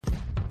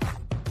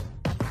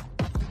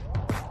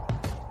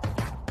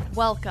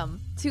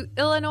Welcome to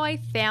Illinois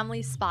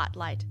Family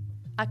Spotlight,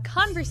 a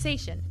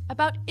conversation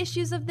about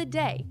issues of the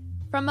day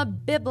from a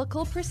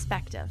biblical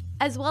perspective,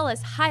 as well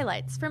as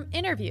highlights from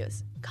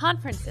interviews,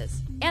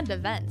 conferences, and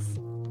events.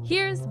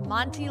 Here's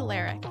Monty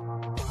Larrick.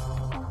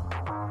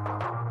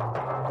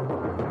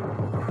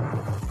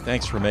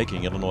 Thanks for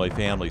making Illinois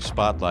Family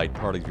Spotlight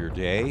part of your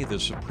day.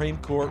 The Supreme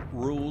Court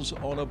rules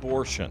on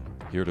abortion.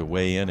 Here to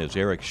weigh in is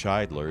Eric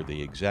Scheidler,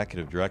 the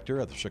executive director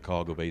of the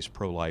Chicago-based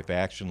Pro-Life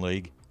Action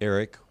League.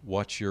 Eric,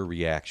 what's your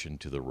reaction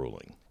to the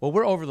ruling? Well,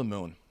 we're over the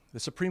moon. The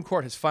Supreme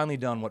Court has finally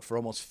done what for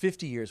almost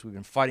 50 years we've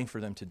been fighting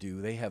for them to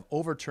do. They have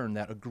overturned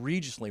that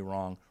egregiously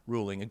wrong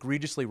ruling.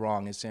 Egregiously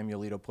wrong, as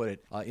Samuel Alito put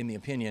it in the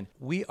opinion.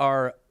 We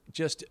are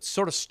just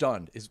sort of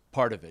stunned is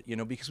part of it,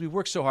 because we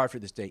worked so hard for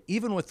this day.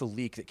 Even with the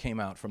leak that came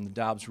out from the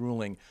Dobbs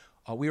ruling,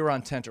 we were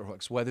on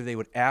tenterhooks whether they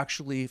would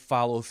actually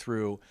follow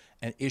through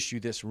and issue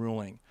this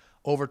ruling,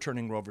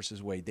 overturning Roe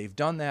versus Wade. They've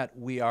done that.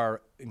 We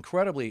are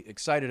incredibly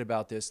excited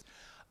about this.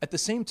 At the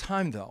same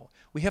time, though,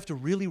 we have to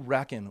really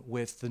reckon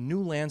with the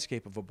new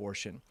landscape of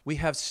abortion. We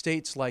have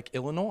states like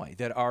Illinois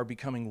that are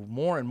becoming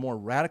more and more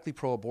radically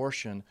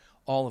pro-abortion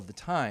all of the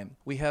time.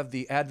 We have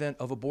the advent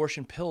of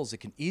abortion pills that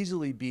can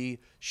easily be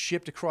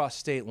shipped across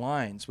state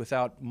lines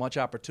without much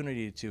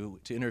opportunity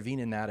to intervene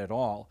in that at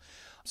all.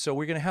 So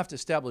we're going to have to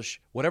establish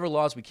whatever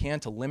laws we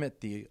can to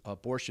limit the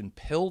abortion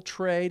pill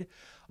trade.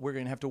 We're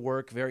going to have to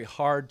work very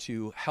hard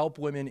to help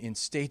women in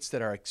states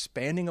that are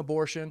expanding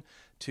abortion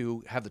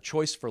to have the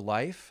choice for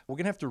life. We're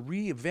going to have to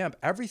revamp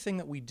everything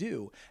that we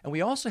do. And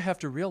we also have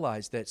to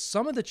realize that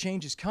some of the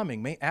changes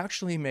coming may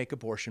actually make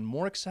abortion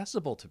more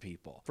accessible to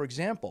people. For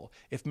example,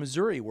 if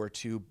Missouri were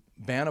to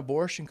ban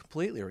abortion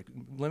completely or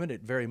limit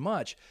it very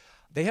much,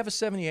 they have a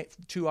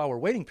 72-hour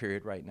waiting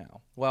period right now.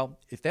 Well,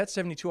 if that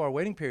 72-hour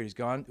waiting period is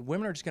gone,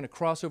 women are just going to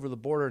cross over the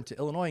border into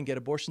Illinois and get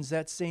abortions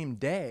that same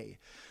day.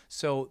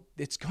 So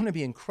it's going to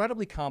be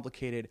incredibly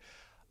complicated.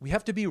 We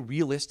have to be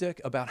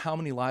realistic about how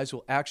many lives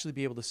we'll actually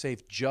be able to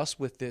save just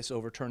with this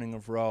overturning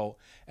of Roe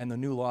and the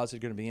new laws that are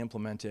going to be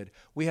implemented.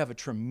 We have a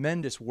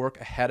tremendous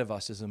work ahead of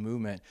us as a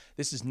movement.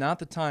 This is not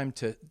the time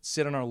to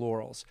sit on our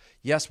laurels.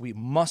 Yes, we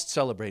must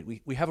celebrate.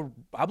 We have an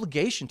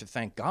obligation to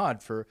thank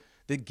God for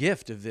the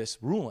gift of this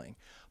ruling.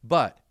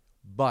 But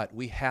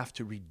we have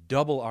to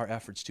redouble our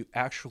efforts to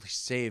actually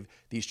save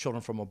these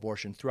children from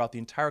abortion throughout the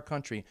entire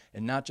country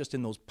and not just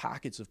in those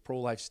pockets of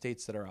pro-life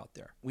states that are out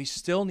there. We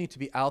still need to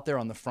be out there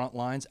on the front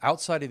lines,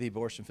 outside of the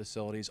abortion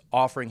facilities,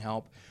 offering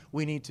help.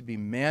 We need to be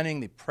manning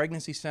the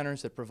pregnancy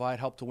centers that provide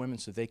help to women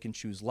so they can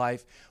choose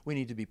life. We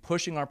need to be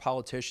pushing our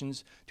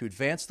politicians to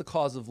advance the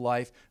cause of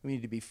life. We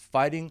need to be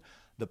fighting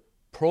the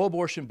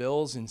pro-abortion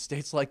bills in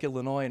states like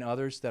Illinois and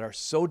others that are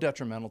so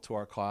detrimental to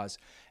our cause,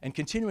 and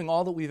continuing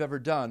all that we've ever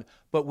done,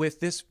 but with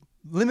this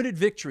limited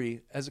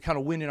victory as a kind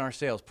of wind in our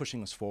sails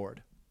pushing us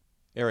forward.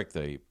 Eric,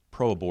 the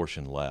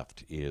pro-abortion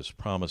left is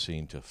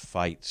promising to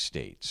fight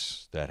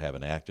states that have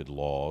enacted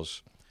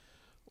laws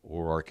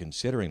or are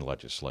considering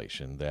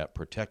legislation that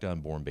protect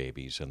unborn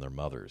babies and their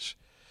mothers.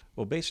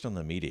 Well, based on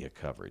the media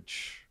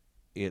coverage,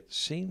 it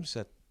seems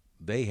that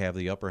they have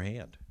the upper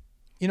hand.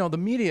 The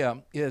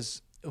media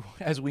is,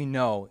 as we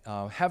know,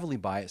 heavily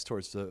biased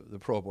towards the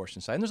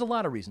pro-abortion side. And there's a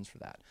lot of reasons for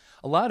that.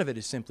 A lot of it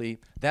is simply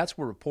that's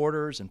where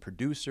reporters and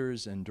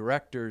producers and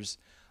directors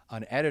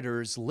and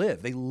editors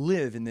live. They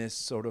live in this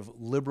sort of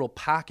liberal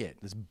pocket,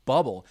 this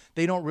bubble.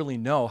 They don't really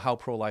know how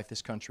pro-life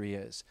this country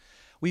is.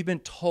 We've been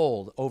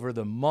told over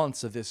the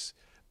months of this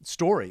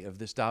story of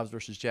this Dobbs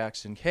versus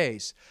Jackson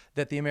case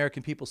that the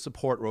American people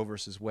support Roe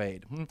versus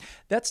Wade.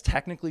 That's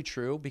technically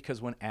true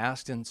because when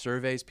asked in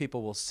surveys,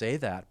 people will say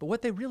that. But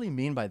what they really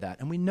mean by that,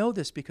 and we know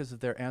this because of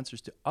their answers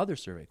to other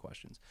survey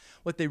questions,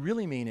 what they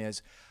really mean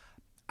is,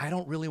 I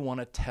don't really want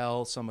to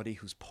tell somebody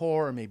who's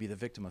poor or maybe the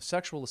victim of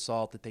sexual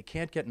assault that they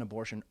can't get an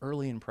abortion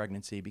early in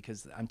pregnancy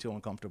because I'm too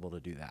uncomfortable to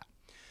do that.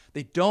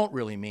 They don't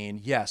really mean,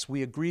 yes,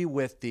 we agree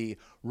with the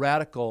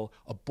radical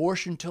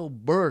abortion till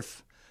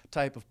birth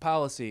type of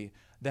policy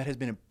that has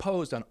been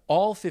imposed on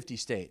all 50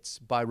 states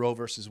by Roe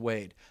versus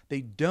Wade.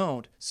 They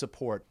don't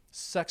support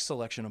sex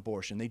selection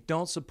abortion. They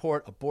don't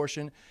support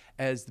abortion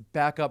as the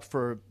backup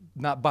for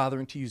not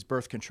bothering to use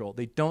birth control.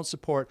 They don't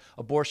support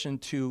abortion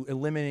to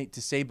eliminate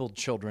disabled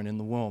children in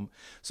the womb.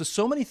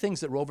 So many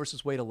things that Roe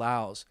versus Wade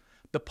allows,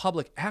 the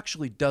public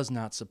actually does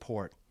not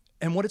support.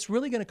 And what it's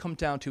really going to come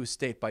down to is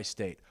state by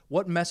state.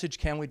 What message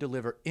can we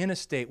deliver in a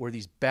state where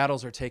these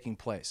battles are taking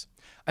place?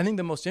 I think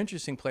the most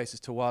interesting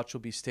places to watch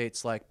will be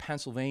states like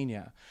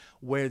Pennsylvania,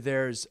 where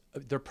they're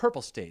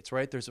purple states,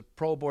 right? There's a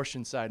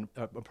pro-abortion side,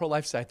 a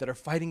pro-life side that are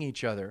fighting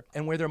each other,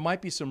 and where there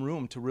might be some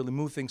room to really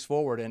move things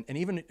forward and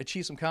even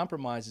achieve some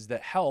compromises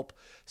that help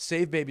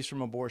save babies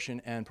from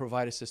abortion and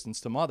provide assistance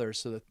to mothers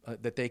so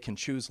that they can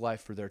choose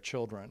life for their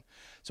children.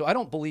 So I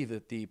don't believe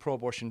that the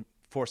pro-abortion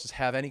forces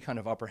have any kind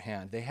of upper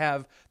hand. They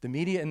have the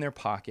media in their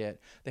pocket.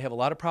 They have a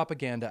lot of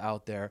propaganda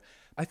out there.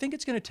 I think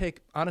it's going to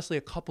take, honestly,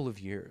 a couple of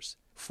years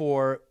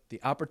for the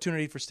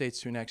opportunity for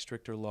states to enact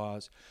stricter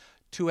laws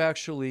to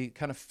actually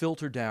kind of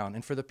filter down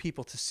and for the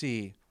people to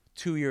see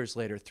 2 years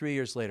later, 3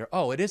 years later,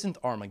 oh, it isn't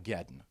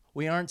Armageddon.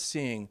 We aren't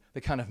seeing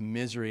the kind of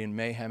misery and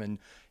mayhem and,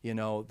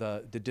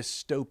 the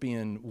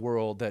dystopian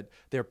world that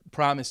they're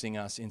promising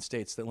us in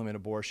states that limit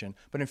abortion.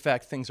 But in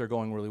fact, things are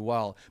going really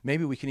well.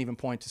 Maybe we can even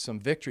point to some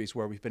victories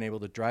where we've been able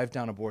to drive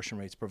down abortion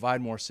rates,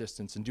 provide more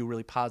assistance, and do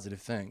really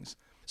positive things.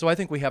 So I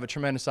think we have a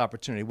tremendous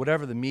opportunity,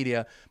 whatever the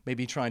media may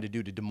be trying to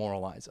do to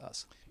demoralize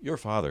us. Your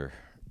father,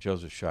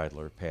 Joseph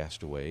Scheidler,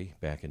 passed away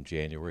back in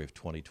January of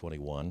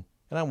 2021,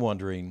 and I'm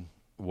wondering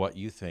what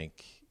you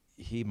think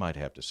he might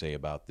have to say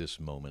about this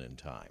moment in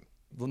time.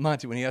 Well,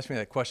 Monty, when he asked me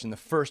that question, the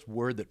first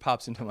word that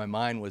pops into my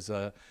mind was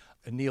a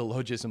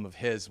neologism of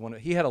his.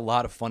 He had a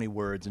lot of funny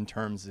words and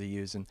terms that he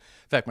used. In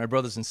fact, my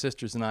brothers and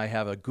sisters and I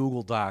have a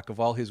Google Doc of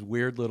all his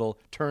weird little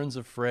turns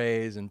of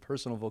phrase and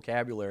personal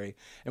vocabulary.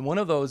 And one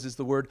of those is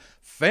the word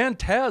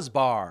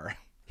phantasbar.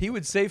 He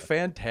would say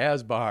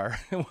phantasbar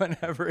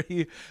whenever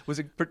he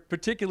was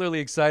particularly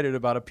excited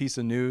about a piece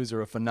of news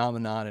or a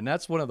phenomenon. And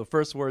that's one of the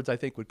first words I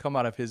think would come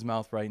out of his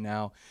mouth right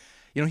now.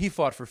 He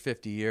fought for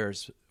 50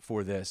 years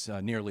for this,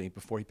 nearly,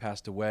 before he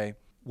passed away.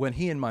 When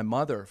he and my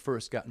mother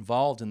first got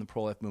involved in the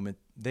pro-life movement,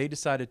 they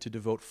decided to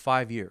devote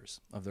 5 years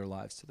of their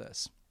lives to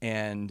this.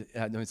 And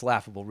it's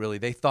laughable, really.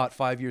 They thought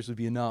 5 years would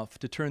be enough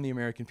to turn the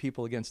American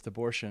people against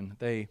abortion.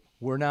 They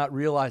were not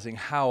realizing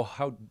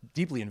how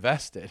deeply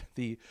invested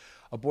the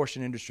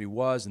abortion industry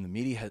was, and the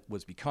media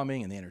was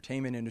becoming, and the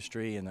entertainment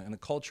industry, and the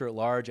culture at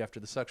large after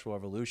the sexual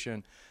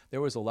revolution.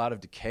 There was a lot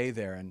of decay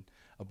there, and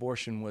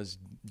abortion was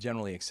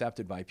generally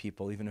accepted by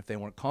people, even if they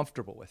weren't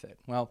comfortable with it.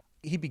 Well,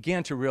 he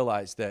began to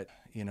realize that,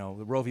 the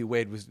Roe v.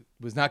 Wade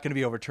was not going to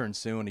be overturned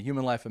soon. A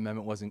human life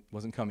amendment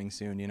wasn't coming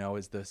soon,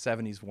 as the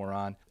 70s wore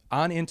on.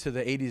 On into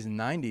the 80s and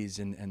 90s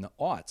and the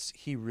aughts,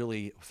 he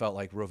really felt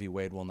like Roe v.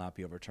 Wade will not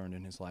be overturned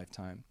in his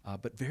lifetime.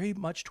 But very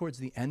much towards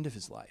the end of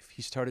his life,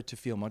 he started to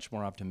feel much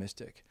more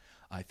optimistic.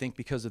 I think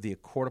because of the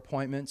court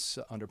appointments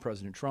under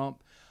President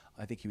Trump,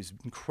 I think he was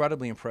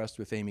incredibly impressed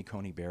with Amy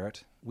Coney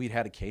Barrett. We'd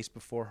had a case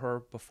before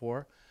her a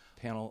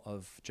panel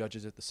of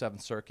judges at the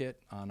Seventh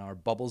Circuit on our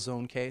bubble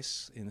zone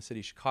case in the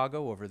city of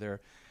Chicago over their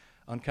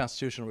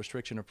unconstitutional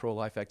restriction of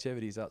pro-life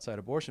activities outside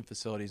abortion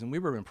facilities, and we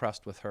were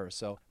impressed with her.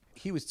 So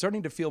he was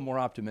starting to feel more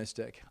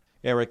optimistic.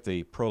 Eric,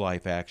 the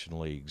Pro-Life Action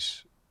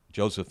League's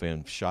Joseph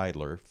M.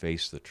 Scheidler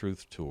Face the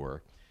Truth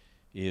Tour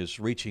is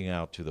reaching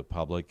out to the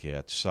public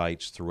at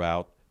sites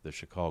throughout the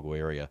Chicago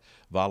area,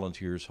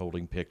 volunteers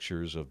holding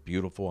pictures of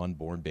beautiful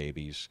unborn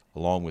babies,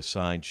 along with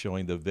signs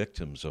showing the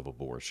victims of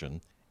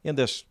abortion. In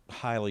this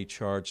highly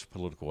charged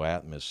political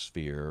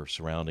atmosphere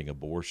surrounding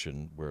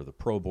abortion, where the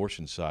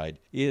pro-abortion side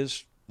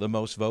is the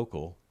most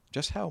vocal,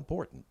 just how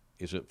important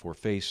is it for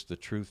Face the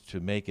Truth to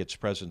make its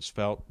presence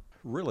felt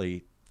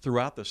really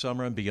throughout the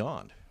summer and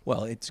beyond?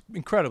 Well, it's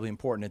incredibly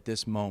important at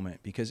this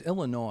moment because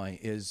Illinois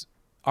is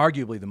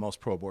arguably the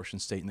most pro-abortion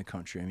state in the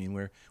country. I mean,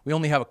 we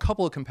only have a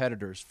couple of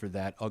competitors for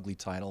that ugly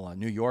title.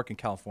 New York and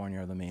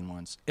California are the main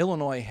ones.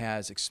 Illinois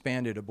has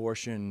expanded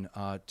abortion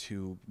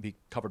to be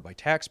covered by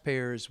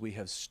taxpayers. We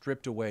have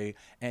stripped away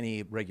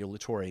any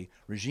regulatory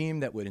regime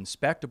that would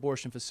inspect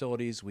abortion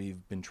facilities.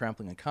 We've been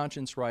trampling on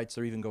conscience rights.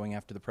 They're even going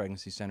after the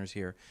pregnancy centers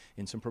here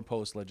in some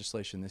proposed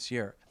legislation this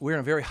year. We're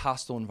in a very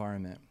hostile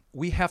environment.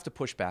 We have to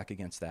push back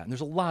against that. And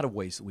there's a lot of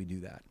ways that we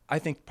do that. I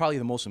think probably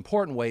the most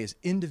important way is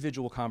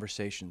individual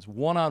conversations,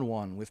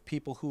 one-on-one with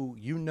people who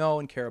you know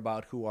and care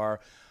about, who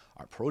are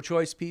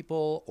pro-choice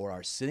people or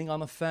are sitting on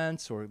the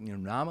fence or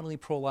nominally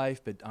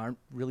pro-life but aren't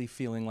really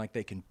feeling like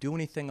they can do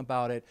anything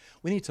about it.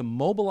 We need to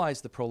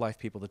mobilize the pro-life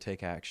people to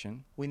take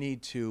action. We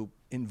need to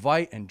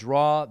invite and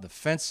draw the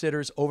fence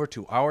sitters over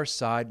to our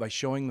side by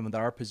showing them that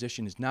our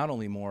position is not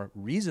only more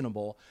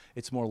reasonable,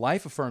 it's more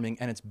life-affirming,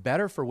 and it's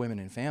better for women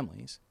and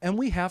families. And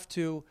we have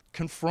to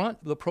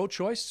confront the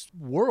pro-choice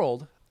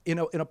world in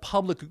a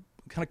public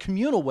kind of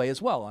communal way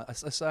as well,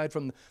 aside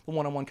from the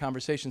one-on-one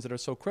conversations that are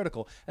so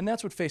critical. And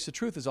that's what Face the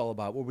Truth is all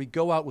about, where we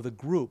go out with a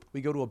group, we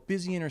go to a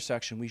busy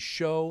intersection, we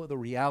show the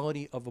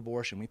reality of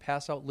abortion, we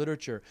pass out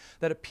literature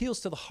that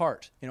appeals to the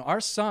heart. Our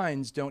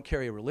signs don't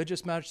carry a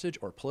religious message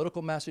or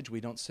political message.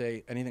 We don't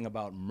say anything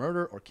about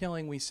murder or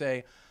killing. We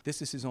say,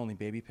 this is his only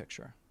baby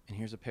picture. And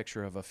here's a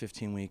picture of a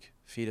 15-week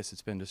fetus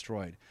that's been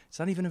destroyed. It's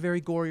not even a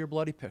very gory or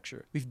bloody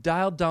picture. We've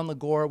dialed down the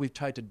gore. We've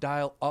tried to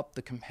dial up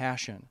the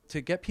compassion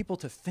to get people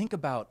to think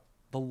about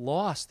the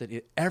loss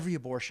that every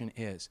abortion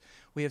is.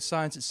 We have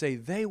signs that say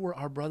they were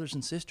our brothers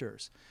and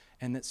sisters,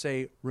 and that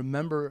say,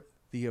 remember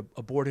the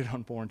aborted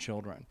unborn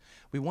children.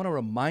 We want to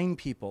remind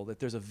people that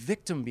there's a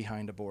victim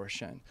behind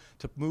abortion,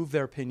 to move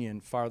their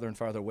opinion farther and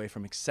farther away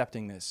from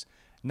accepting this,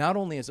 not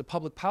only as a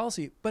public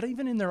policy, but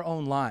even in their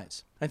own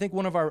lives. I think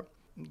one of our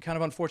kind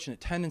of unfortunate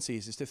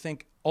tendencies is to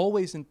think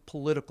always in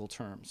political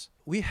terms.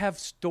 We have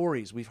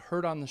stories we've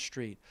heard on the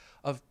street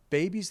of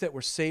babies that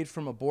were saved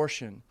from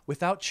abortion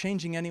without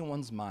changing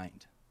anyone's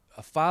mind.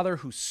 A father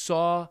who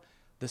saw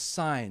the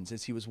signs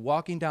as he was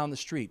walking down the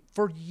street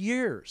for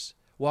years,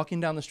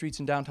 walking down the streets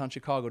in downtown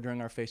Chicago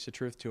during our Face the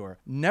Truth tour,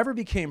 never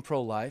became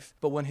pro-life,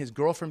 but when his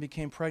girlfriend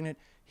became pregnant,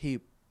 he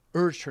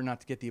urged her not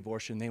to get the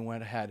abortion. They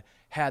went ahead,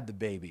 had the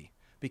baby.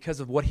 because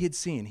of what he had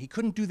seen. He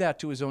couldn't do that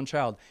to his own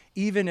child,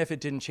 even if it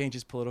didn't change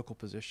his political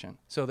position.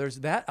 So there's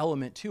that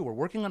element too. We're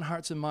working on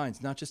hearts and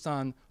minds, not just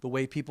on the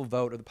way people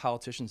vote or the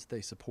politicians they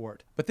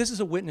support. But this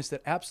is a witness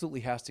that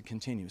absolutely has to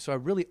continue. So I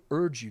really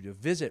urge you to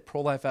visit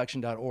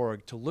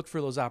prolifeaction.org to look for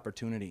those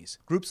opportunities.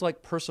 Groups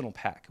like Personal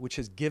PAC, which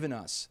has given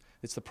us,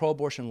 it's the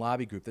pro-abortion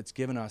lobby group that's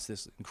given us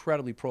this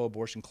incredibly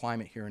pro-abortion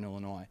climate here in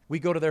Illinois. We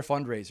go to their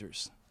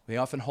fundraisers. They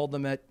often hold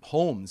them at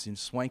homes in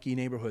swanky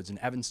neighborhoods in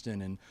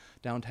Evanston and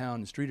downtown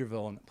in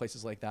Streeterville and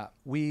places like that.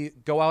 We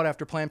go out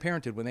after Planned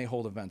Parenthood when they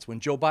hold events. When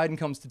Joe Biden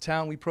comes to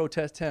town, we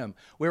protest him.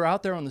 We're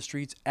out there on the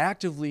streets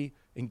actively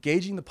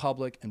engaging the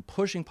public and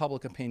pushing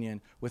public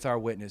opinion with our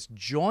witness.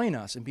 Join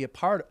us and be a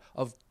part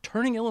of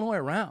turning Illinois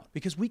around,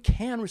 because we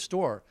can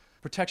restore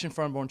protection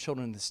for unborn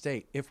children in the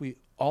state if we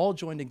all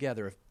join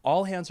together, if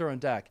all hands are on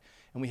deck,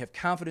 and we have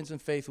confidence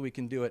and faith that we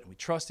can do it, and we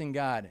trust in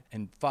God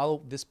and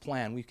follow this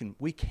plan,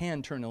 we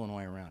can turn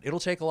Illinois around.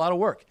 It'll take a lot of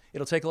work.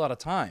 It'll take a lot of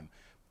time,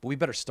 but we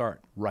better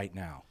start right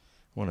now.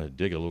 I want to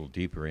dig a little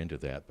deeper into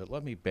that, but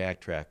let me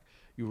backtrack.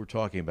 You were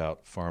talking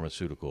about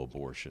pharmaceutical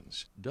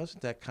abortions.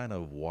 Doesn't that kind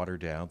of water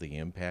down the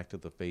impact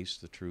of the Face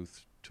the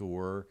Truth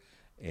tour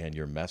and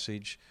your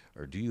message,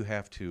 or do you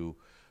have to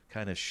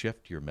kind of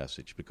shift your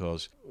message?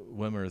 Because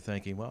women are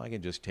thinking, well, I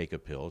can just take a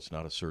pill, it's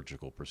not a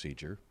surgical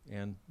procedure,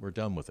 and we're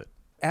done with it.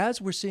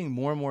 As we're seeing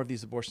more and more of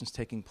these abortions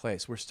taking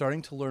place, we're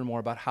starting to learn more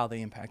about how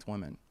they impact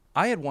women.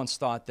 I had once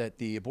thought that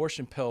the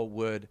abortion pill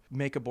would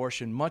make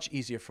abortion much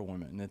easier for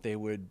women, that they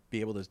would be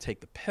able to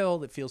take the pill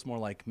that feels more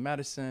like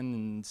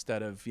medicine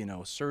instead of,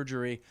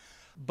 surgery.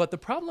 But the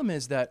problem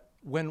is that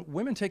when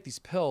women take these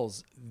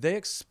pills, they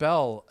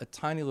expel a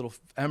tiny little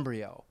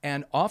embryo,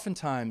 and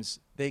oftentimes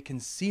they can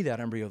see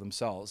that embryo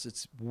themselves.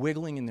 It's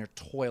wiggling in their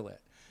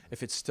toilet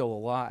if it's still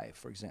alive,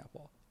 for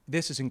example.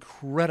 This is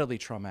incredibly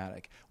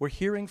traumatic. We're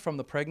hearing from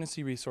the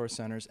pregnancy resource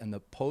centers and the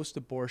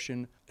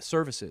post-abortion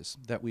services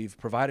that we've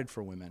provided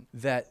for women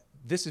that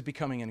this is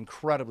becoming an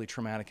incredibly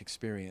traumatic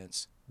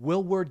experience.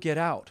 Will word get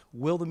out?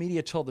 Will the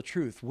media tell the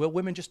truth? Will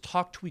women just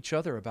talk to each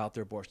other about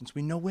their abortions?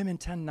 We know women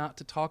tend not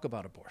to talk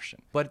about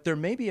abortion, but there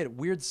may be a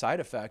weird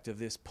side effect of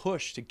this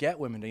push to get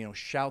women to,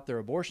 shout their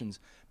abortions.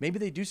 Maybe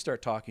they do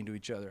start talking to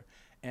each other,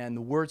 and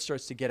the word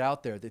starts to get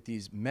out there that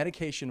these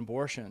medication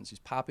abortions, these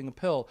popping a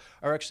pill,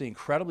 are actually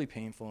incredibly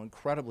painful,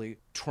 incredibly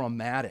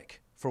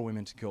traumatic for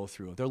women to go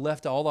through. They're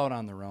left all out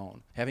on their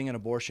own, having an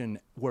abortion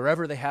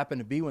wherever they happen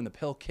to be when the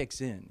pill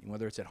kicks in,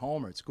 whether it's at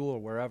home or at school or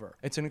wherever.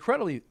 It's an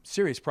incredibly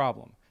serious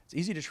problem. It's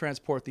easy to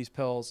transport these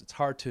pills. It's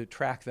hard to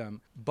track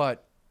them.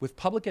 But with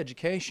public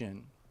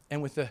education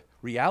and with the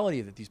reality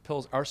that these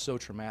pills are so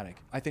traumatic,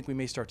 I think we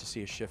may start to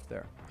see a shift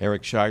there.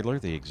 Eric Scheidler,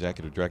 the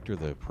Executive Director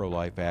of the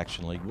Pro-Life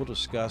Action League, will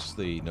discuss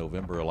the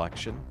November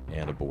election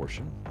and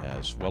abortion,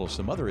 as well as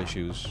some other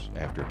issues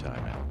after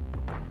timeout.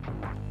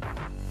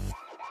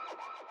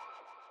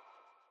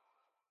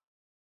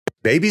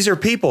 Babies are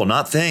people,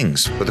 not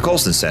things. With the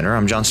Colson Center,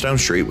 I'm John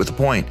Stonestreet with The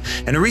Point.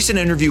 In a recent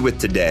interview with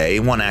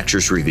Today, one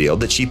actress revealed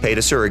that she paid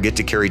a surrogate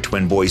to carry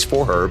twin boys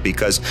for her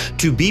because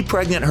to be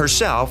pregnant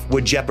herself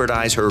would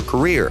jeopardize her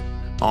career.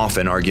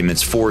 Often,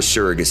 arguments for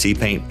surrogacy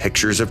paint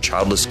pictures of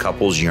childless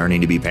couples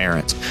yearning to be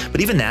parents.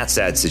 But even that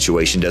sad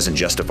situation doesn't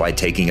justify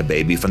taking a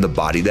baby from the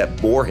body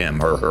that bore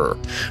him or her.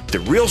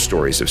 The real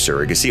stories of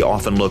surrogacy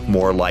often look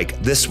more like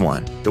this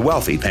one: the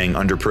wealthy paying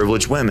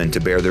underprivileged women to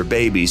bear their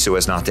babies so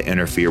as not to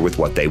interfere with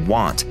what they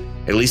want.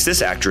 At least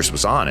this actress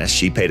was honest.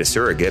 She paid a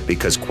surrogate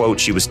because, quote,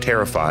 she was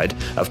terrified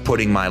of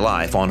putting my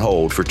life on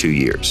hold for 2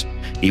 years.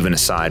 Even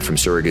aside from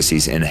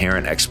surrogacy's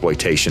inherent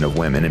exploitation of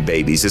women and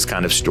babies, this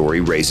kind of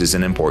story raises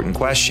an important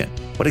question.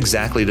 What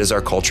exactly does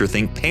our culture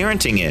think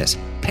parenting is?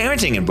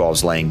 Parenting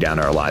involves laying down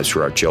our lives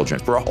for our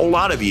children. For a whole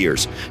lot of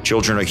years,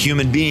 children are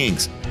human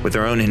beings with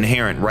their own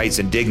inherent rights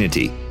and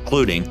dignity,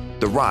 including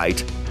the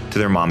right to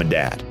their mom and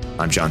dad.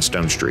 I'm John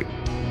Stonestreet.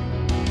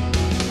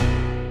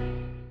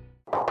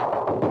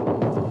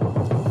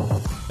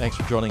 Thanks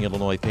for joining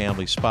Illinois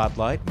Family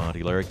Spotlight.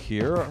 Monty Larrick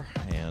here,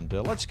 and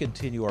let's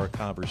continue our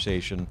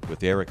conversation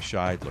with Eric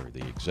Scheidler,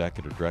 the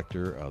Executive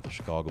Director of the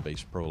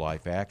Chicago-based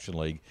Pro-Life Action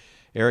League.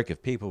 Eric,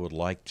 if people would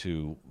like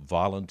to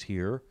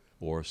volunteer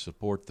or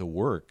support the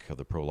work of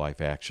the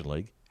Pro-Life Action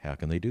League, how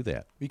can they do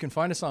that? You can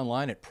find us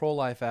online at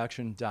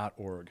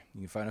prolifeaction.org. You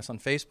can find us on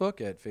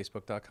Facebook at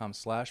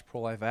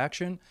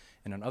facebook.com/prolifeaction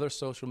and on other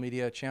social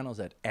media channels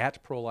at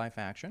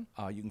 @prolifeaction.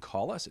 You can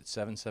call us at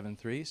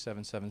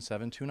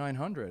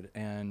 773-777-2900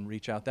 and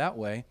reach out that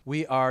way.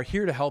 We are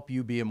here to help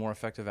you be a more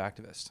effective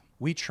activist.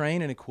 We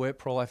train and equip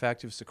pro-life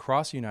activists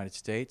across the United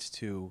States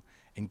to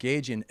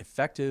engage in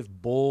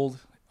effective, bold,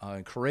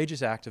 and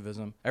courageous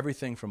activism,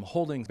 everything from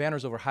holding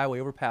banners over highway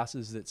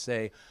overpasses that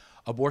say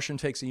abortion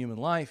takes a human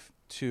life,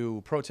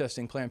 to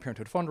protesting Planned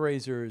Parenthood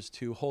fundraisers,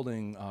 to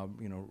holding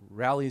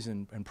rallies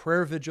and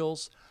prayer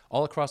vigils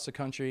all across the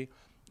country.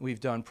 We've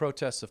done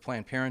protests of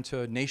Planned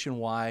Parenthood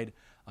nationwide,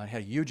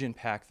 had a huge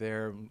impact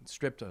there,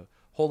 stripped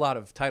whole lot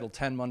of Title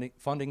X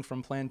funding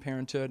from Planned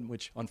Parenthood,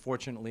 which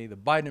unfortunately the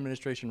Biden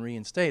administration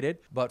reinstated.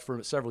 But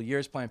for several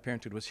years, Planned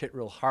Parenthood was hit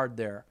real hard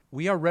there.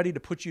 We are ready to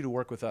put you to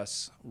work with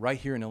us right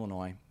here in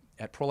Illinois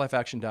at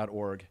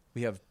prolifeaction.org.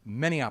 We have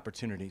many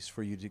opportunities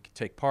for you to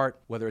take part,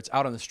 whether it's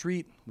out on the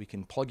street. We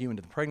can plug you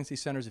into the pregnancy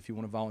centers if you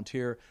want to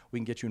volunteer. We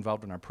can get you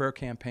involved in our prayer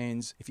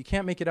campaigns. If you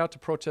can't make it out to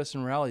protests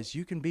and rallies,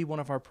 you can be one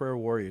of our prayer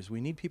warriors.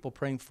 We need people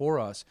praying for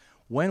us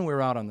when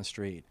we're out on the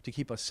street to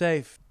keep us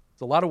safe.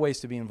 There's a lot of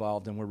ways to be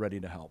involved, and we're ready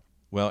to help.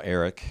 Well,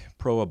 Eric,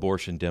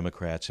 pro-abortion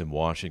Democrats in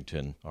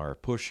Washington are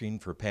pushing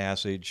for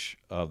passage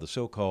of the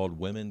so-called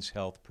Women's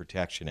Health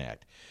Protection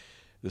Act.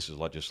 This is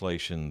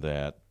legislation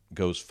that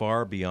goes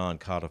far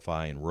beyond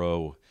codifying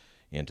Roe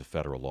into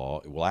federal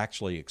law. It will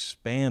actually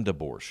expand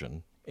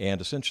abortion and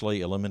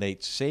essentially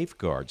eliminate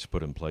safeguards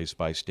put in place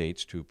by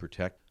states to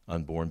protect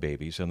unborn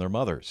babies and their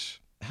mothers.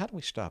 How do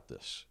we stop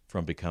this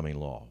from becoming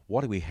law?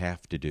 What do we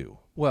have to do?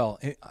 Well,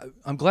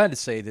 I'm glad to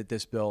say that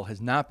this bill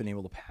has not been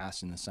able to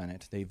pass in the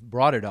Senate. They've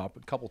brought it up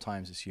a couple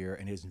times this year,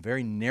 and it has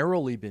very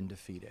narrowly been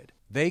defeated.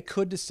 They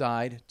could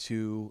decide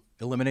to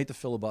eliminate the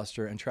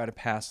filibuster and try to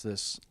pass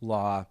this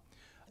law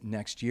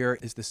next year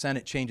as the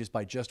Senate changes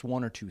by just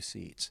 1 or 2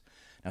 seats.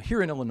 Now,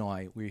 here in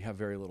Illinois, we have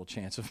very little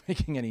chance of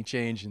making any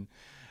change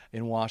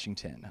in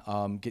Washington,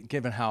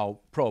 given how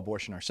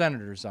pro-abortion our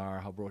senators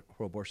are, how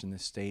pro-abortion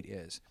this state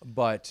is.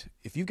 But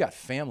if you've got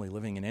family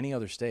living in any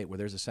other state where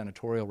there's a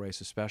senatorial race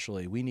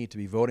especially, we need to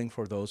be voting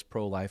for those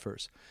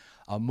pro-lifers.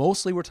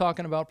 Mostly we're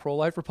talking about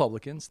pro-life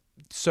Republicans.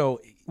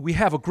 So we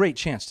have a great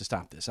chance to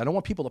stop this. I don't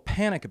want people to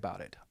panic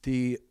about it.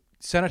 The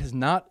Senate has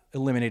not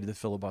eliminated the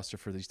filibuster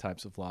for these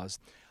types of laws.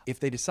 If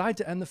they decide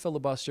to end the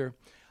filibuster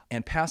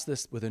and pass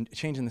this with a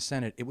change in the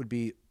Senate, it would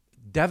be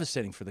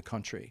devastating for the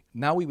country.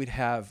 Now we would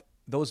have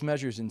those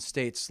measures in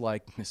states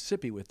like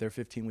Mississippi with their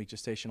 15-week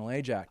gestational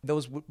age act.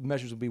 Those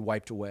measures would be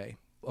wiped away.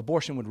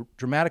 Abortion would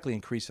dramatically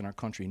increase in our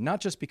country,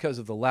 not just because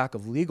of the lack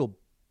of legal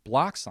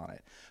blocks on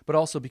it, but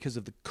also because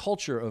of the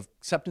culture of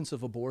acceptance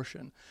of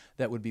abortion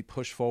that would be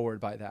pushed forward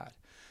by that.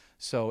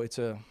 So it's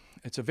a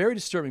very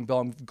disturbing bill.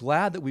 I'm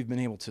glad that we've been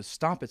able to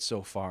stop it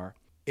so far.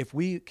 If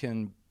we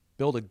can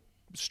build a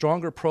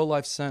stronger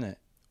pro-life Senate,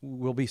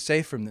 we'll be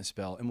safe from this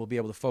bill, and we'll be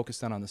able to focus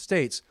then on the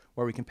states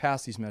where we can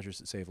pass these measures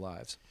that save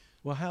lives.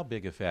 Well, how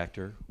big a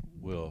factor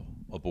will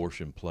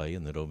abortion play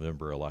in the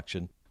November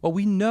election? Well,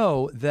 we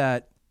know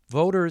that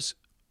voters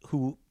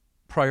who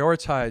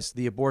prioritize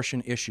the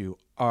abortion issue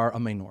are a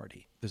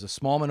minority. There's a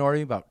small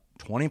minority, about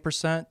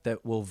 20%,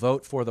 that will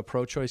vote for the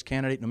pro-choice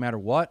candidate no matter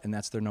what, and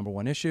that's their number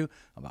one issue.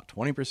 About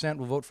 20%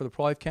 will vote for the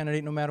pro-life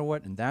candidate no matter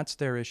what, and that's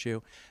their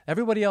issue.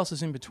 Everybody else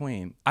is in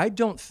between. I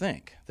don't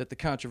think that the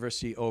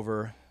controversy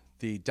over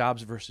the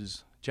Dobbs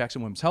versus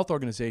Jackson Women's Health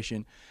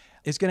Organization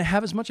is going to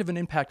have as much of an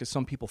impact as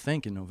some people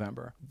think in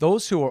November.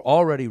 Those who are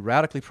already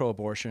radically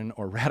pro-abortion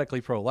or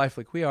radically pro-life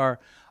like we are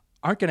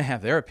aren't going to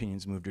have their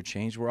opinions moved or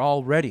changed. We're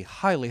already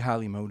highly,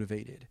 highly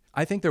motivated.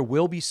 I think there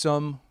will be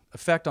some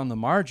effect on the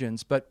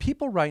margins, but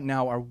people right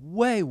now are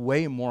way,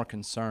 way more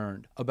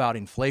concerned about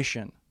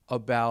inflation,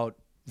 about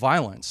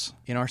violence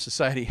in our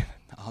society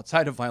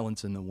outside of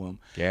violence in the womb.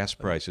 Gas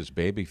prices,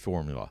 baby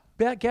formula.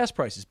 Gas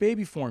prices,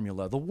 baby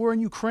formula, the war in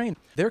Ukraine.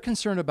 They're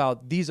concerned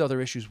about these other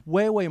issues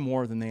way, way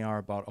more than they are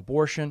about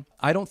abortion.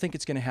 I don't think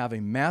it's going to have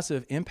a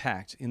massive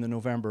impact in the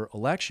November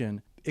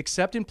election,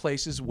 except in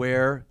places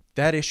where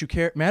that issue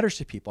matters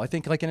to people. I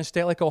think like in a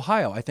state like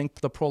Ohio, I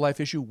think the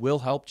pro-life issue will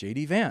help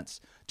J.D.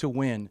 Vance to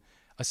win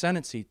a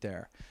Senate seat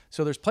there.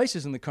 So there's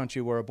places in the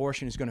country where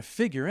abortion is going to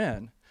figure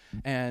in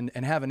and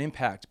have an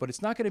impact, but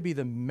it's not going to be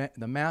the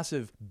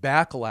massive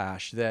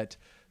backlash that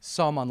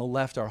some on the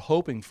left are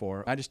hoping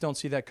for. I just don't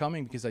see that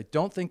coming because I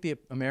don't think the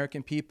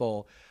American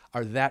people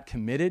are that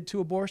committed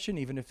to abortion,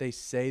 even if they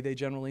say they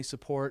generally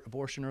support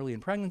abortion early in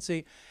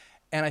pregnancy.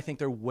 And I think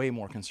they're way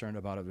more concerned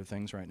about other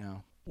things right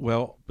now.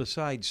 Well,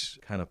 besides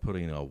kind of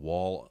putting a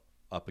wall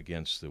up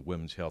against the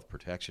Women's Health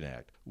Protection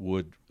Act,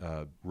 would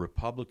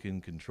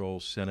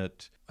Republican-controlled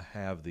Senate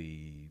have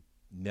the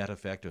net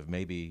effect of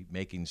maybe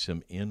making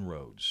some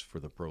inroads for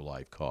the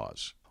pro-life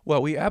cause?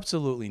 Well, we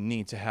absolutely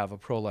need to have a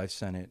pro-life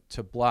Senate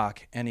to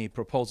block any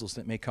proposals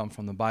that may come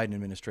from the Biden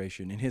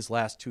administration in his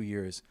last 2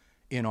 years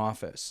in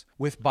office.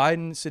 With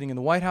Biden sitting in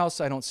the White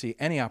House, I don't see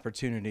any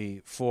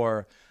opportunity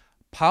for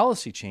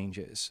policy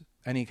changes,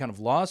 any kind of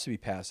laws to be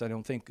passed. I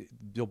don't think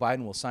Joe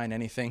Biden will sign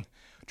anything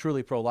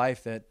truly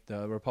pro-life that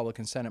the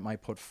Republican Senate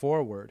might put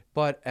forward.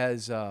 But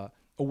as a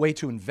way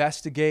to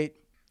investigate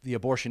the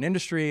abortion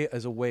industry,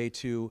 as a way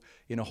to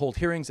hold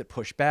hearings that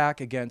push back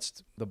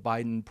against the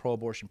Biden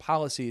pro-abortion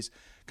policies,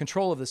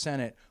 control of the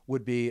Senate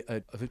would be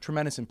of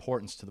tremendous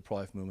importance to the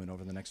pro-life movement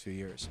over the next few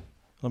years.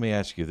 Let me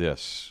ask you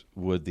this.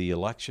 Would the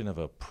election of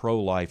a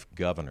pro-life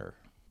governor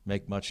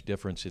make much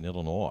difference in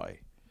Illinois,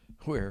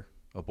 where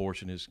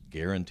abortion is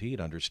guaranteed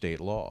under state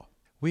law?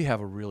 We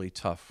have a really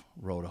tough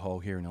road to hoe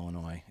here in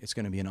Illinois. It's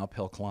going to be an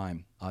uphill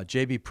climb.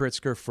 J.B.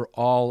 Pritzker, for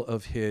all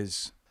of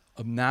his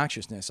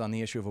obnoxiousness on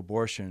the issue of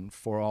abortion,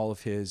 for all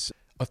of his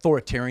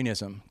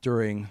authoritarianism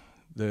during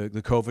the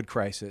COVID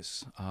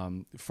crisis,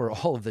 for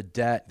all of the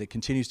debt that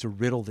continues to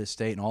riddle this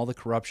state and all the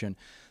corruption,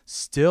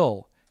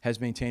 still has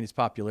maintained its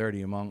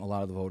popularity among a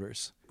lot of the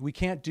voters. We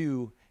can't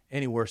do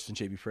any worse than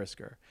J.B.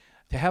 Pritzker.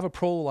 To have a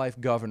pro-life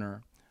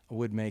governor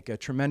would make a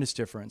tremendous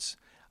difference,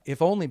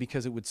 if only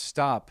because it would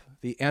stop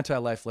the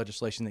anti-life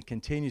legislation that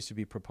continues to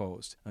be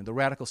proposed, and the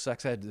radical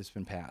sex ed that's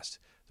been passed,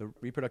 the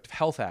Reproductive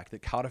Health Act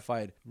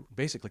that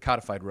basically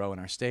codified Roe in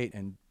our state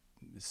and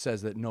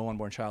says that no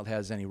unborn child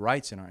has any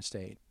rights in our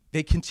state.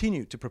 They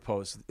continue to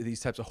propose these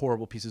types of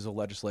horrible pieces of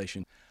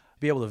legislation.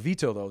 Be able to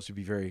veto those would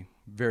be very,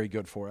 very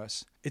good for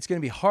us. It's going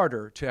to be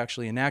harder to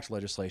actually enact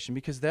legislation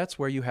because that's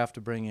where you have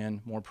to bring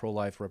in more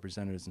pro-life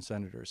representatives and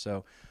senators.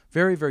 So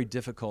very, very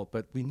difficult,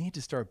 but we need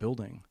to start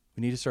building.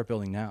 We need to start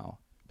building now.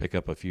 Pick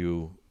up a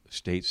few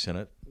state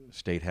Senate,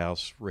 state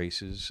House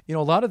races. You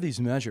know, a lot of these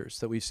measures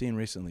that we've seen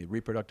recently,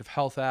 Reproductive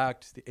Health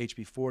Act, the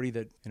HB 40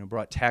 that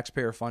brought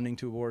taxpayer funding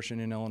to abortion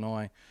in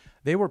Illinois,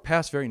 they were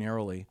passed very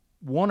narrowly.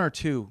 1 or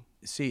 2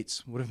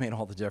 seats would have made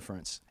all the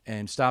difference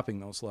in stopping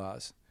those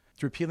laws.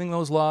 Repealing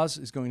those laws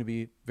is going to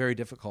be very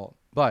difficult,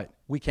 but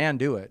we can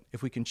do it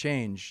if we can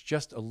change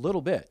just a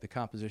little bit the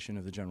composition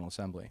of the General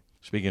Assembly.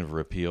 Speaking of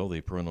repeal, the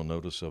Parental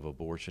Notice of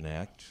Abortion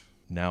Act,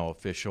 now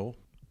official.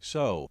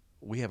 So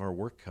we have our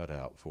work cut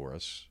out for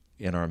us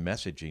in our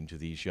messaging to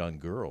these young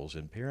girls,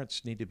 and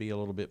parents need to be a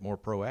little bit more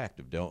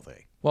proactive, don't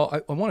they?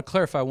 Well, I want to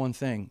clarify one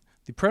thing.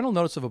 The Parental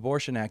Notice of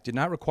Abortion Act did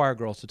not require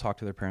girls to talk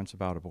to their parents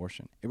about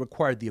abortion. It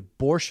required the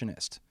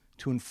abortionist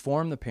to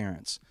inform the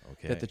parents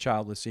that the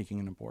child was seeking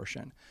an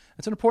abortion.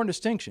 That's an important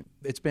distinction.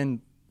 It's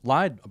been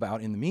lied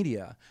about in the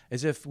media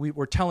as if we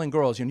were telling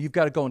girls, you've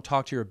got to go and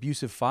talk to your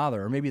abusive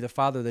father, or maybe the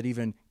father that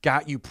even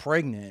got you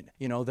pregnant,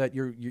 that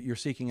you're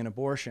seeking an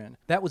abortion.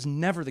 That was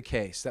never the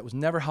case. That was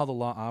never how the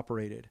law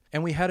operated.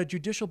 And we had a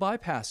judicial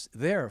bypass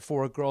there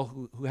for a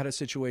girl who had a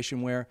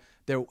situation where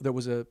there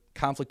was a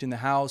conflict in the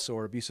house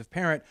or abusive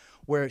parent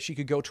where she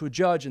could go to a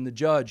judge and the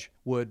judge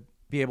would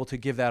be able to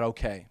give that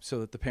okay so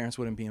that the parents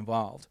wouldn't be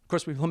involved. Of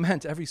course, we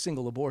lament every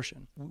single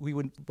abortion. We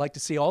would like to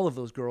see all of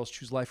those girls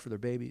choose life for their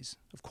babies,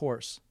 of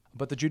course.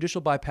 But the judicial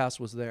bypass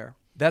was there.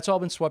 That's all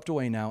been swept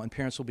away now, and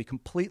parents will be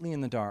completely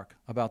in the dark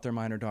about their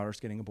minor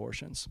daughters getting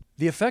abortions.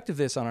 The effect of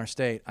this on our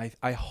state,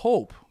 I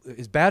hope,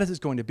 as bad as it's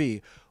going to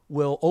be,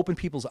 will open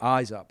people's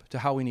eyes up to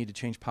how we need to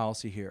change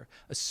policy here,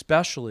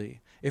 especially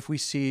if we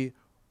see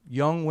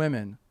young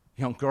women,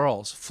 young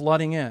girls,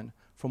 flooding in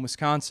from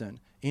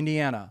Wisconsin,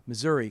 Indiana,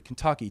 Missouri,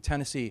 Kentucky,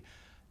 Tennessee,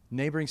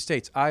 neighboring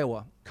states,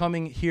 Iowa,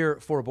 coming here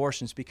for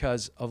abortions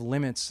because of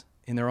limits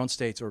in their own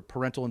states or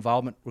parental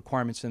involvement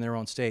requirements in their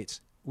own states.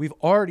 We've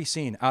already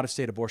seen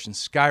out-of-state abortions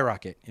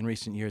skyrocket in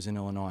recent years in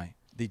Illinois.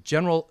 The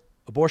general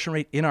abortion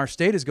rate in our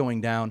state is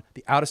going down.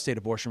 The out-of-state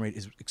abortion rate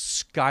is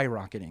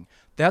skyrocketing.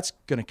 That's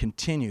going to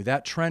continue.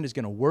 That trend is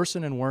going to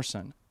worsen and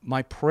worsen.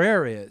 My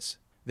prayer is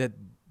that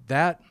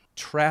that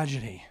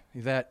tragedy,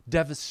 that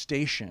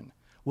devastation,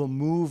 will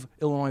move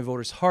Illinois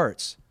voters'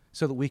 hearts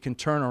so that we can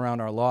turn around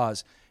our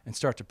laws and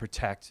start to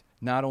protect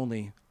not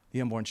only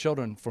the unborn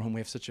children for whom we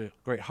have such a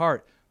great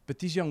heart, but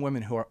these young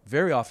women who are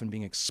very often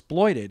being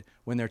exploited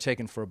when they're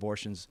taken for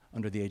abortions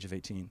under the age of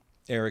 18.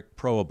 Eric,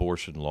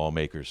 pro-abortion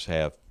lawmakers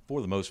have,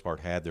 for the most part,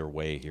 had their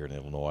way here in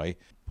Illinois,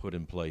 put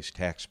in place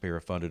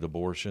taxpayer-funded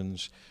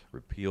abortions,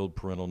 repealed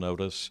parental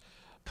notice,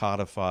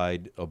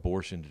 codified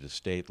abortion into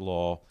state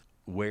law.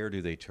 Where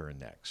do they turn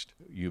next?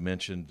 You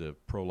mentioned the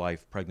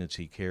pro-life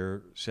pregnancy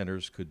care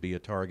centers could be a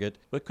target,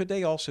 but could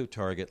they also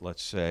target,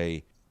 let's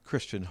say,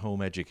 Christian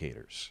home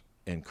educators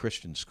and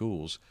Christian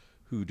schools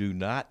who do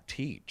not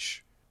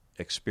teach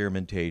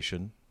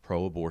experimentation,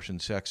 pro-abortion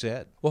sex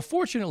ed? Well,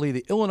 fortunately,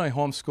 the Illinois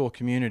homeschool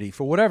community,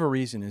 for whatever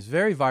reason, is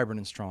very vibrant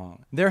and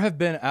strong. There have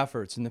been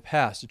efforts in the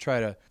past to try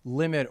to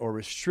limit or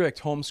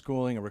restrict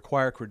homeschooling or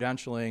require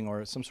credentialing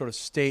or some sort of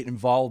state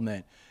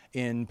involvement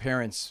in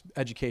parents'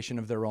 education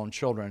of their own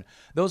children.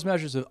 Those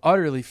measures have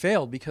utterly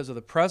failed because of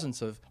the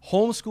presence of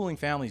homeschooling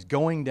families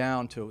going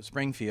down to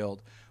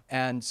Springfield.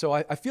 And so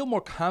I feel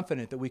more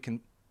confident that we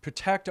can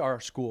protect our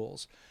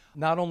schools,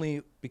 not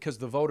only because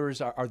the voters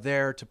are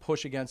there to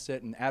push against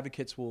it and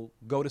advocates will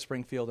go to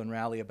Springfield and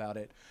rally about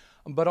it,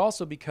 but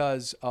also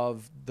because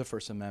of the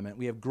First Amendment.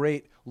 We have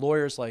great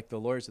lawyers like the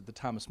lawyers at the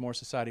Thomas More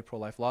Society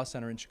Pro-Life Law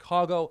Center in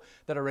Chicago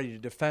that are ready to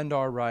defend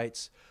our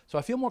rights. So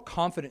I feel more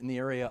confident in the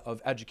area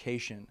of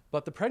education.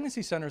 But the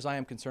pregnancy centers I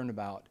am concerned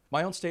about.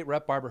 My own state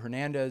rep, Barbara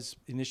Hernandez,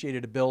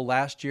 initiated a bill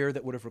last year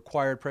that would have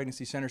required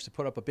pregnancy centers to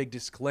put up a big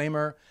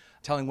disclaimer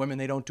telling women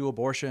they don't do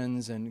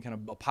abortions and kind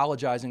of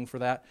apologizing for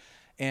that.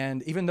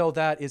 And even though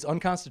that is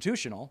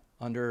unconstitutional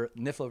under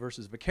NIFLA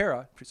versus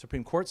Becerra,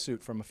 Supreme Court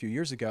suit from a few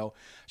years ago,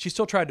 she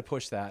still tried to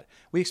push that.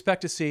 We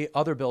expect to see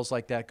other bills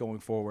like that going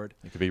forward.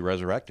 It could be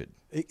resurrected.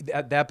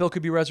 That bill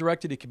could be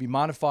resurrected. It could be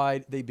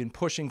modified. They've been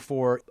pushing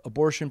for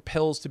abortion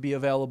pills to be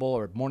available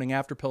or morning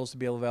after pills to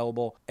be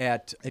available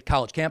at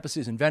college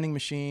campuses and vending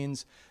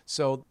machines.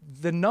 So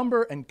the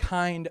number and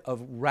kind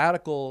of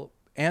radical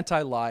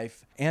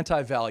anti-life,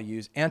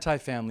 anti-values,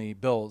 anti-family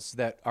bills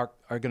that are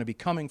going to be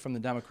coming from the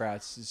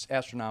Democrats is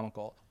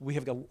astronomical. We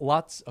have got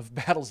lots of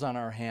battles on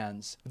our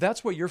hands.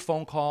 That's what your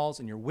phone calls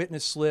and your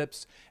witness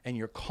slips and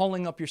your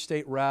calling up your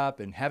state rep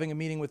and having a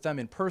meeting with them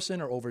in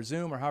person or over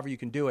Zoom or however you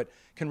can do it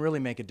can really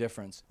make a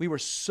difference. We were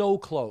so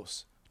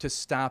close to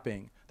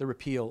stopping the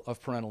repeal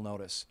of parental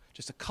notice,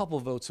 just a couple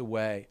of votes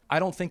away. I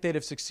don't think they'd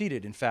have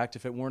succeeded, in fact,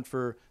 if it weren't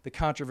for the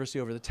controversy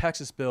over the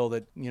Texas bill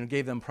that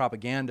gave them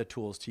propaganda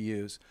tools to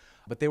use.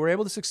 But they were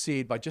able to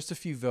succeed by just a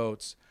few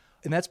votes,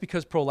 and that's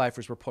because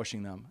pro-lifers were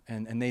pushing them,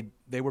 and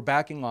they were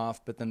backing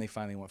off, but then they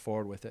finally went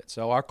forward with it.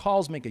 So our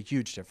calls make a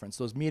huge difference.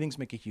 Those meetings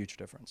make a huge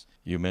difference.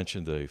 You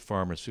mentioned the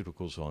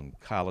pharmaceuticals on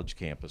college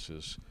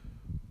campuses.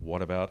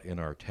 What about in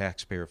our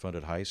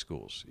taxpayer-funded high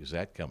schools? Is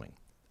that coming?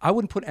 I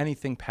wouldn't put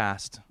anything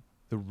past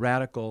the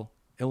radical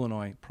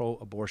Illinois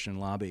pro-abortion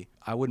lobby.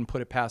 I wouldn't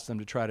put it past them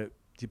to try to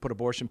put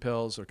abortion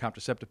pills or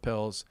contraceptive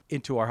pills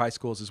into our high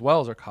schools as well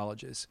as our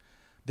colleges.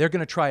 They're going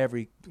to try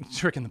every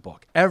trick in the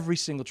book, every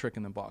single trick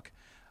in the book.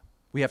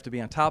 We have to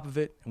be on top of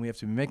it, and we have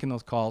to be making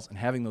those calls and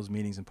having those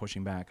meetings and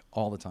pushing back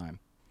all the time.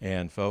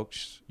 And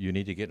folks, you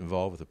need to get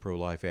involved with the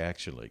Pro-Life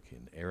Action League.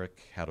 And Eric,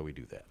 how do we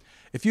do that?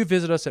 If you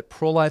visit us at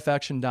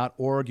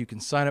prolifeaction.org, you can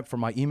sign up for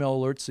my email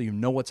alerts so you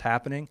know what's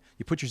happening.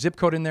 You put your zip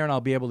code in there, and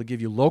I'll be able to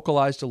give you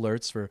localized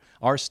alerts for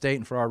our state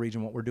and for our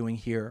region, what we're doing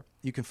here.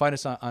 You can find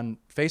us on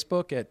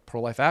Facebook at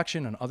Pro-Life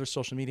Action and other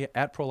social media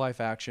at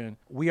Pro-Life Action.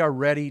 We are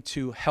ready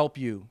to help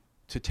you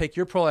to take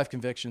your pro-life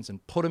convictions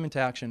and put them into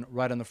action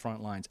right on the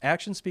front lines.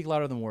 Actions speak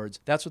louder than words.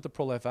 That's what the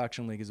Pro-Life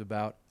Action League is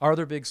about. Our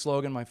other big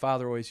slogan my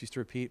father always used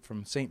to repeat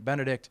from St.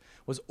 Benedict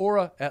was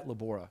Ora et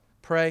Labora,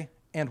 pray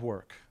and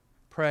work.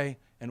 Pray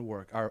and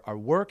work. Our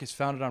work is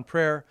founded on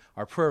prayer.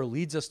 Our prayer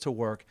leads us to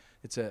work.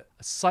 It's a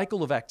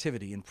cycle of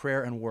activity in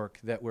prayer and work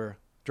that we're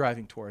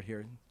driving toward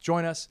here.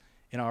 Join us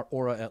in our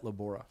Ora et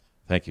Labora.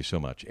 Thank you so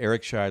much.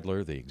 Eric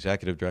Scheidler, the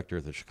Executive Director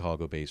of the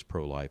Chicago-based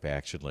Pro-Life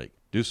Action League.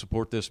 Do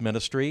support this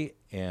ministry,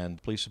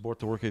 and please support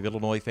the work of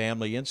Illinois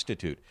Family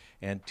Institute.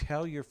 And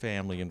tell your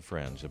family and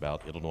friends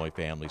about Illinois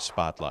Family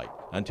Spotlight.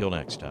 Until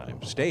next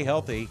time, stay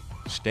healthy,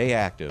 stay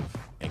active,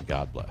 and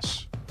God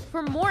bless.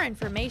 For more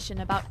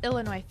information about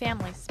Illinois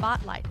Family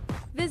Spotlight,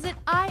 visit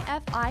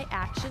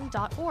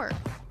ifiaction.org.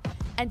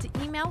 And to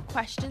email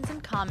questions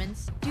and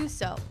comments, do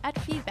so at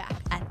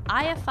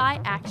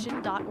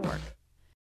feedback@ifiaction.org.